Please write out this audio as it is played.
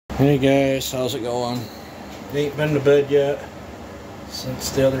Hey guys, how's it going? Ain't been to bed yet since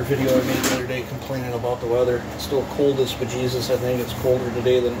the other video I made the other day complaining about the weather. It's still cold as bejesus. I think it's colder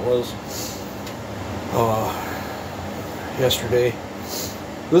today than it was yesterday.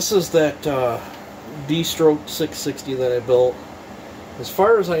 This is that destroker 660 that I built. As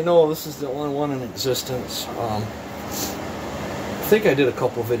far as I know, this is the only one in existence. I think I did a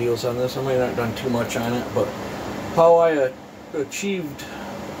couple videos on this. I might not have done too much on it, but how I achieved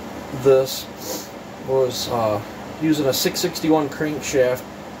this was using a 661 crankshaft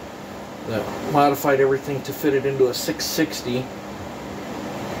that modified everything to fit it into a 660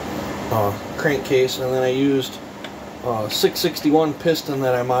 crankcase, and then I used a 661 piston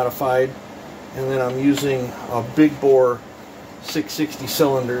that I modified, and then I'm using a big bore 660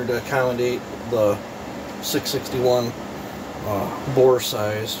 cylinder to accommodate the 661 bore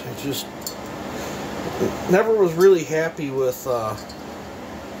size. It just never was really happy with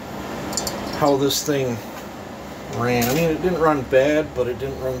how this thing ran. I mean, it didn't run bad, but it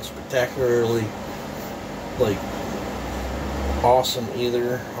didn't run spectacularly like awesome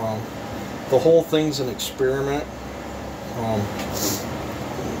either. The whole thing's an experiment. I'll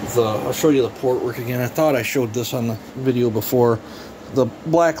show you the port work again. I thought I showed this on the video before. The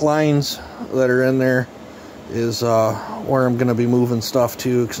black lines that are in there is where I'm going to be moving stuff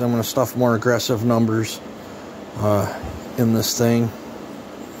to, because I'm going to stuff more aggressive numbers in this thing.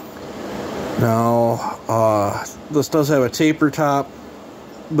 Now, this does have a taper top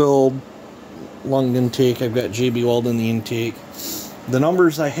build, lung intake. I've got JB Weld in the intake. The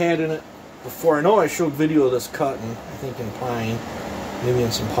numbers I had in it before, I know I showed video of this cutting, I think in pine, maybe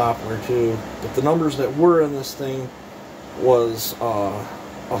in some poplar too, but the numbers that were in this thing was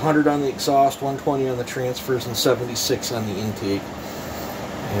 100 on the exhaust, 120 on the transfers, and 76 on the intake.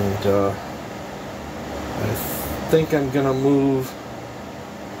 And I think I'm gonna move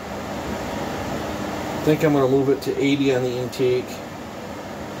it to 80 on the intake,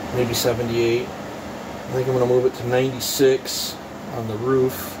 maybe 78. I think I'm gonna move it to 96 on the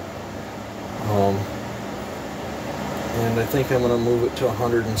roof, and I think I'm gonna move it to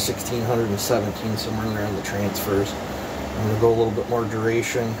 116, 117, somewhere in there on the transfers. I'm going to go a little bit more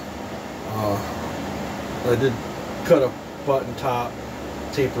duration. I did cut a button top,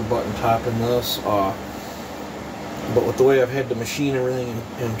 taper button top in this, but with the way I've had to machine everything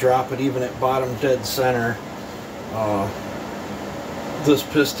and drop it even at bottom dead center, this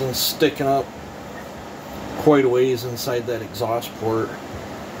piston's sticking up quite a ways inside that exhaust port,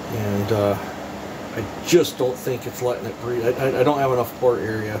 and I just don't think it's letting it breathe. I don't have enough port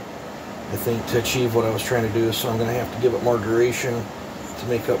area, I think, to achieve what I was trying to do, so I'm going to have to give it more duration to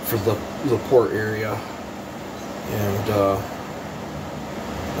make up for the port area. And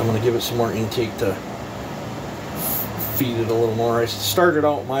I'm going to give it some more intake to feed it a little more. I started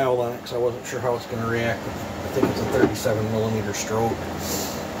out mild on it because I wasn't sure how it's going to react. I think it's a 37mm stroke.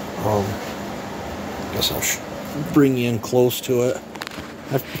 Guess I'll bring you in close to it.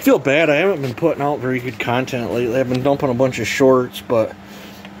 I feel bad, I haven't been putting out very good content lately. I've been dumping a bunch of shorts, but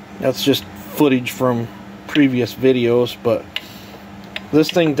that's just footage from previous videos. But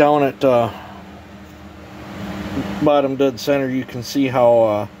this thing down at bottom dead center, you can see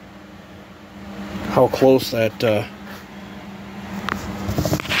how close that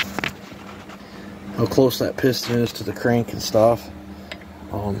piston is to the crank and stuff.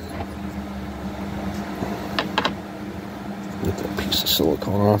 Get that piece of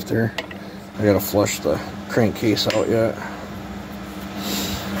silicone off there. I gotta flush the crankcase out yet.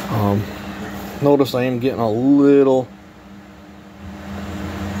 Notice I am getting a little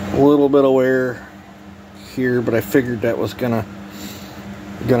bit of wear here, but I figured that was gonna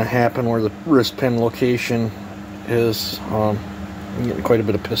happen where the wrist pin location is. I'm getting quite a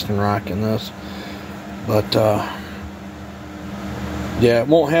bit of piston rock in this, but yeah, it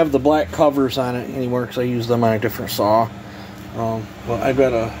won't have the black covers on it anymore because I use them on a different saw. But I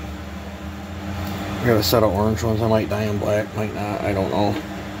got a set of orange ones. I might dye them black, might not, I don't know.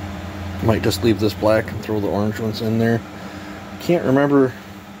 Might just leave this black and throw the orange ones in there. Can't remember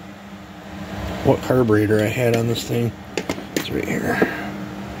what carburetor I had on this thing. It's right here.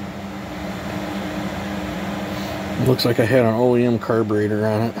 It looks like I had an OEM carburetor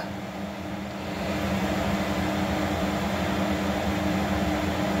on it.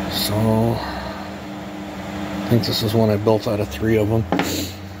 So I think this is one I built out of 3 of them.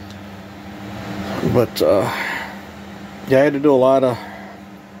 But yeah, I had to do a lot of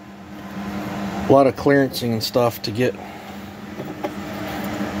clearancing and stuff to get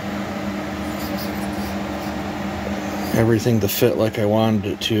everything to fit like I wanted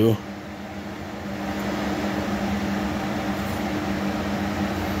it to.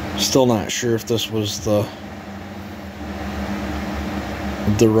 Still not sure if this was the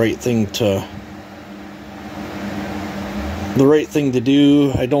right thing to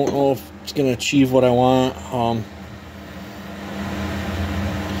do. I don't know if it's going to achieve what I want.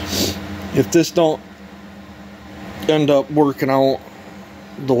 If this don't end up working out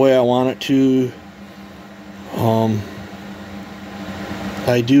the way I want it to,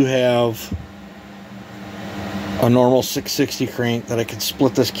 I do have a normal 660 crank that I could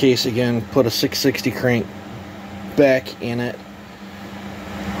split this case again, put a 660 crank back in it.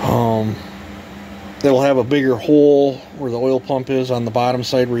 It'll have a bigger hole where the oil pump is on the bottom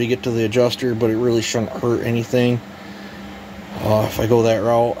side where you get to the adjuster, but it really shouldn't hurt anything if I go that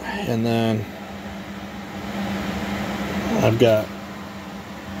route. And then I've got,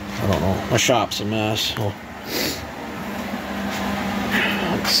 I don't know, my shop's a mess. So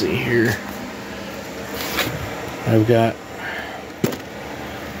let's see here. I've got,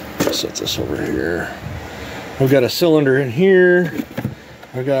 set this over here. I've got a cylinder in here.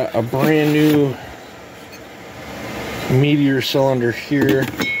 I've got a brand new Meteor cylinder here.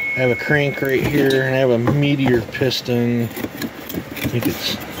 I have a crank right here, and I have a Meteor piston. I think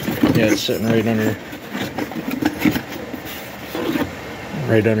it's, yeah, it's sitting right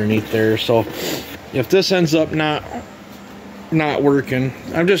underneath there. So if this ends up not working,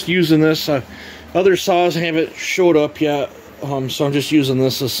 I'm just using this. Other saws haven't showed up yet, so I'm just using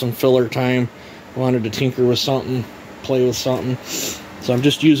this as some filler time. I wanted to tinker with something, play with something. So I'm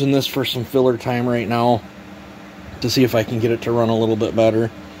just using this for some filler time right now to see if I can get it to run a little bit better.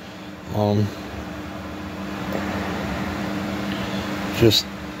 Just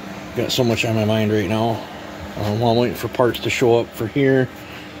got so much on my mind right now. While I'm waiting for parts to show up for here.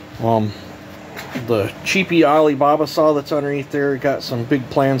 The cheapy Alibaba saw that's underneath there, got some big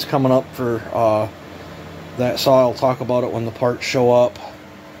plans coming up for that saw. I'll talk about it when the parts show up.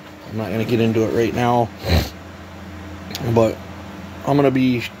 I'm not going to get into it right now, but I'm going to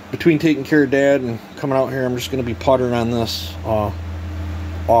be, between taking care of Dad and coming out here, I'm just going to be puttering on this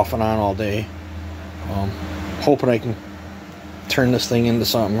off and on all day. Hoping I can turn this thing into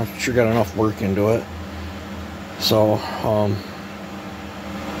something. I've sure got enough work into it. So,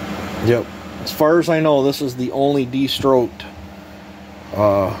 yep. As far as I know, this is the only destroked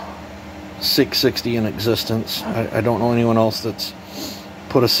 660 in existence. I don't know anyone else that's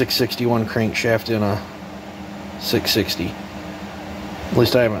put a 661 crankshaft in a 660. At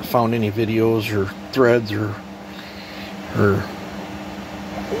least I haven't found any videos or threads or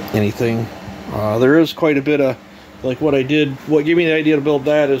anything. There is quite a bit of, like what I did, what gave me the idea to build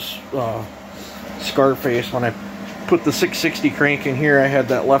that is Scarface. When I put the 660 crank in here, I had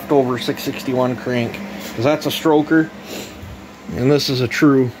that leftover 661 crank, because that's a stroker, and this is a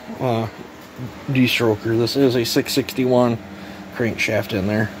true destroker. This is a 661 crankshaft in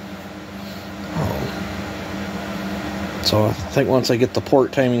there. So I think once I get the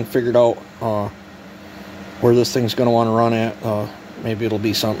port timing figured out, where this thing's going to want to run at, maybe it'll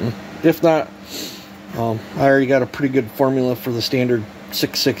be something. If not, I already got a pretty good formula for the standard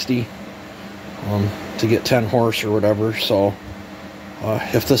 660 to get 10 horse or whatever. So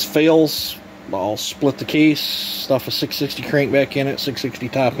if this fails, I'll split the case, stuff a 660 crank back in it, 660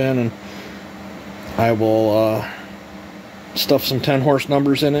 top end, and I will stuff some 10 horse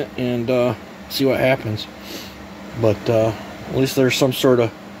numbers in it and see what happens. But at least there's some sort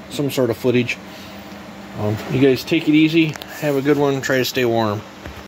of footage. You guys take it easy, have a good one, try to stay warm.